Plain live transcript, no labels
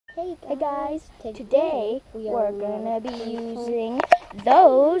Hey guys, today we're gonna be using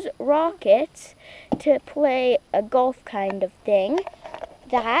those rockets to play a golf kind of thing.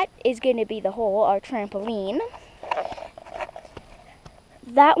 That is gonna be the hole, our trampoline.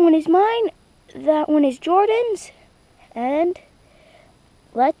 That one is mine, that one is Jordan's, and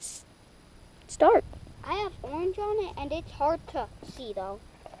let's start. I have orange on it and it's hard to see though.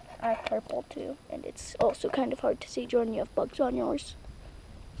 I have purple too, and it's also kind of hard to see. Jordan, you have bugs on yours.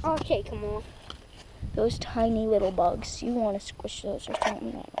 Okay, come on. Those tiny little bugs. You want to squish those or something?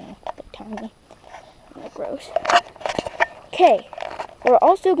 I don't know. They're tiny. They're gross. Okay. We're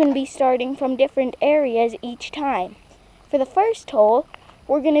also going to be starting from different areas each time. For the first hole,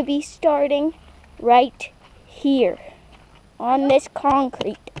 we're going to be starting right here on this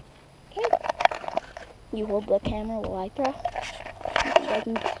concrete. Okay. You hold the camera while I throw.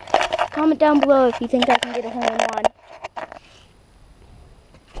 Comment down below if you think I can get a hole in one.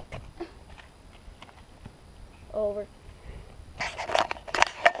 Over.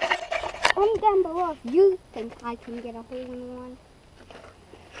 Comment down below if you think I can get a hole in one.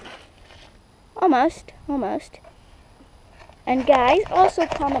 Almost. And guys, also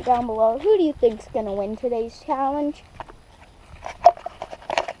comment down below, who do you think's gonna win today's challenge?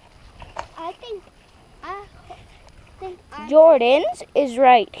 I think Jordan's is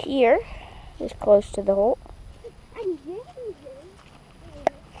right here, is close to the hole. I'm getting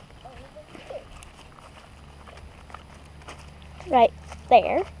Right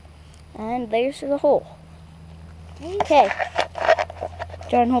there. And there's the hole. Okay.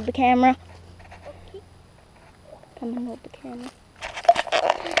 Jordan, hold the camera. Okay. Come and hold the camera.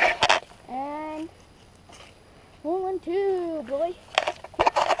 And 1, 2, boy.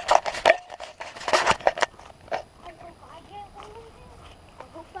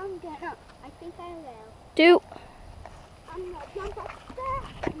 I think I will. 2. I'm gonna jump up there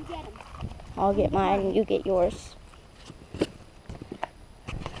and get him. I'll get mine and you get yours.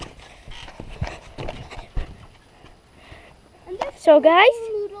 So guys,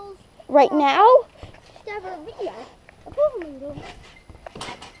 right now,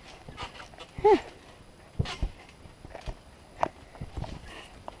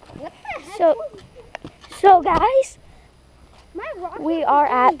 so guys, we are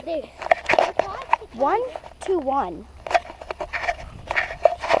at 1-1.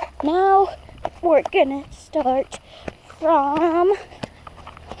 Now we're gonna start from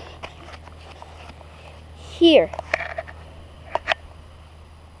here.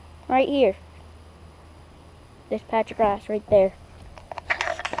 Right here. This patch of grass right there.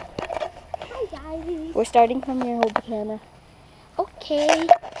 Hi guys. We're starting from here. Hold the camera. Okay.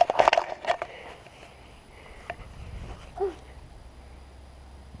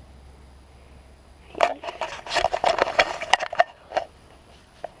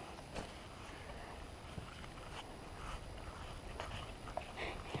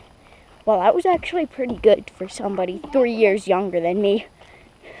 Well, that was actually pretty good for somebody 3 years younger than me.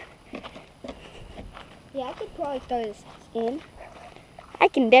 Yeah, I could probably throw this in. I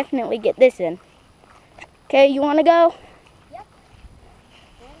can definitely get this in. Okay, you want to go? Yep.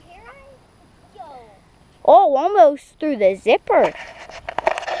 And here I go. Oh, almost through the zipper.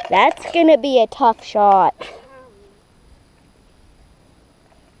 That's going to be a tough shot.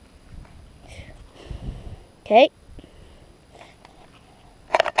 Okay.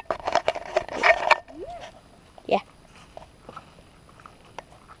 Yeah.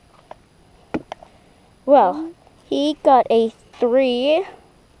 Well, he got a 3,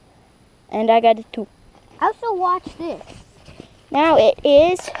 and I got a 2. Also watch this. Now it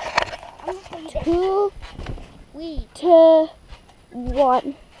is 2 to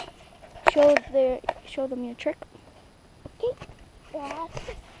 1. Show them your trick. Okay.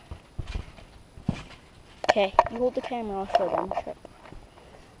 Okay, you hold the camera. I'll show them the trick.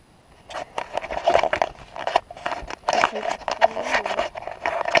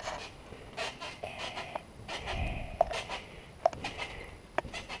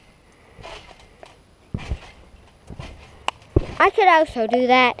 I could also do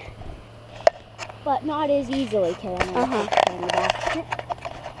that. But not as easily, okay? And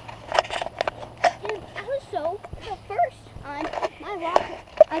also, the first time my rocket,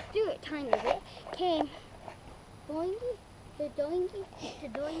 I threw it tiny bit, came boingy, the doingy, the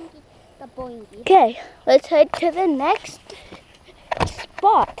doingy, the boingy. Okay, let's head to the next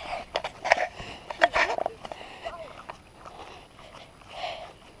spot.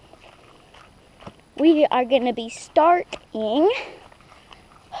 We are going to be starting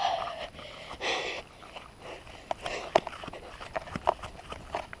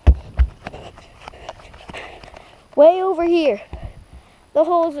way over here. The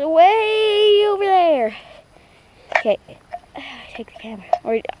hole's way over there. Okay, take the camera.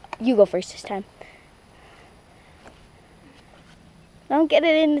 Or you go first this time. Don't get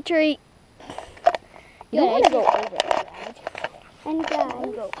it in the tree. You don't want to go over it. And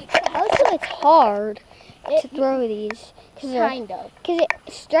also it's hard to throw these. Kind of. Because it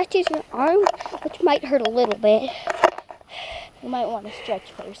stretches your arm, which might hurt a little bit. You might want to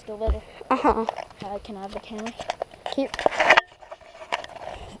stretch first a little. Uh-huh. Can I have the camera? Here.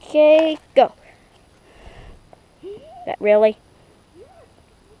 Okay, go. Really?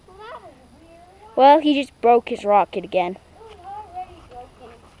 Well, he just broke his rocket again.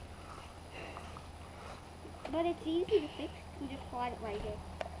 But it's easy to fix. You just slide it right in.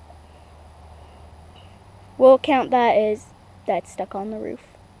 We'll count that as that's stuck on the roof.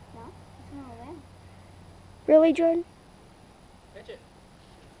 No, it's not then. Really, Jordan? Catch it.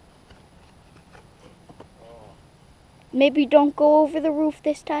 Maybe don't go over the roof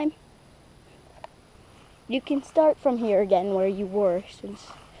this time. You can start from here again where you were since.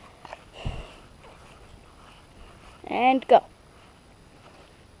 And go.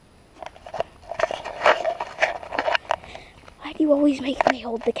 Why do you always make me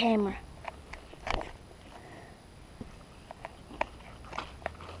hold the camera?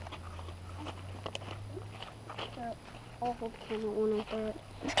 I'll hold the camera when I throw it.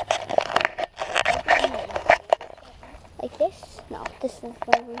 Like this? No, this is over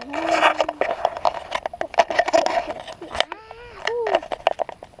here.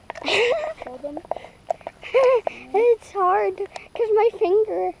 Hold them. It's hard because my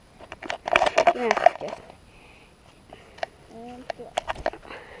finger. Yeah, just. And go.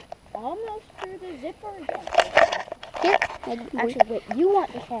 Almost through the zipper again. Here. Actually, wait. You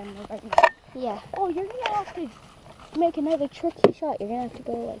want the camera right now? Yeah. Oh, you're gonna have to make another tricky shot. You're gonna have to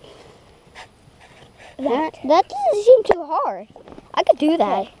go like that. That doesn't seem too hard. I could do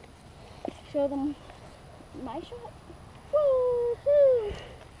that. Okay. Show them my shot. Woo-hoo.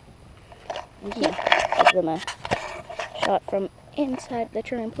 Give them a shot from inside the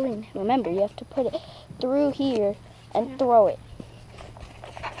trampoline. Remember, you have to put it through here and throw it.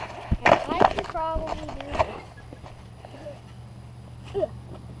 I could probably do this.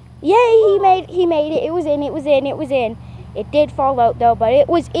 Yay! He made it. It was in. It did fall out though, but it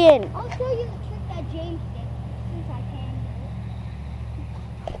was in. I'll show you the trick that James did, since I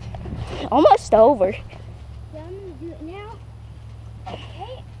can. Almost over. Yeah, I'm gonna do it now.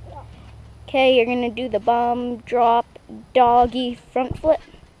 Okay. Okay, you're gonna do the bomb drop doggy front flip.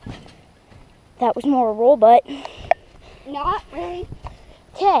 That was more a roll, but Not really.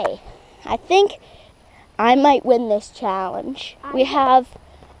 okay. I think I might win this challenge. We have.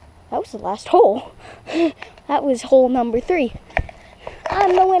 That was the last hole. That was hole number 3.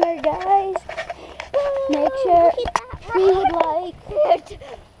 I'm the winner, guys. Make sure we like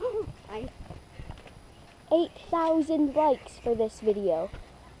 8,000 likes for this video.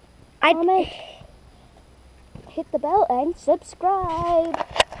 Comment, hit the bell, and subscribe.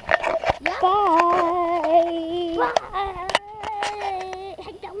 Yeah. Bye.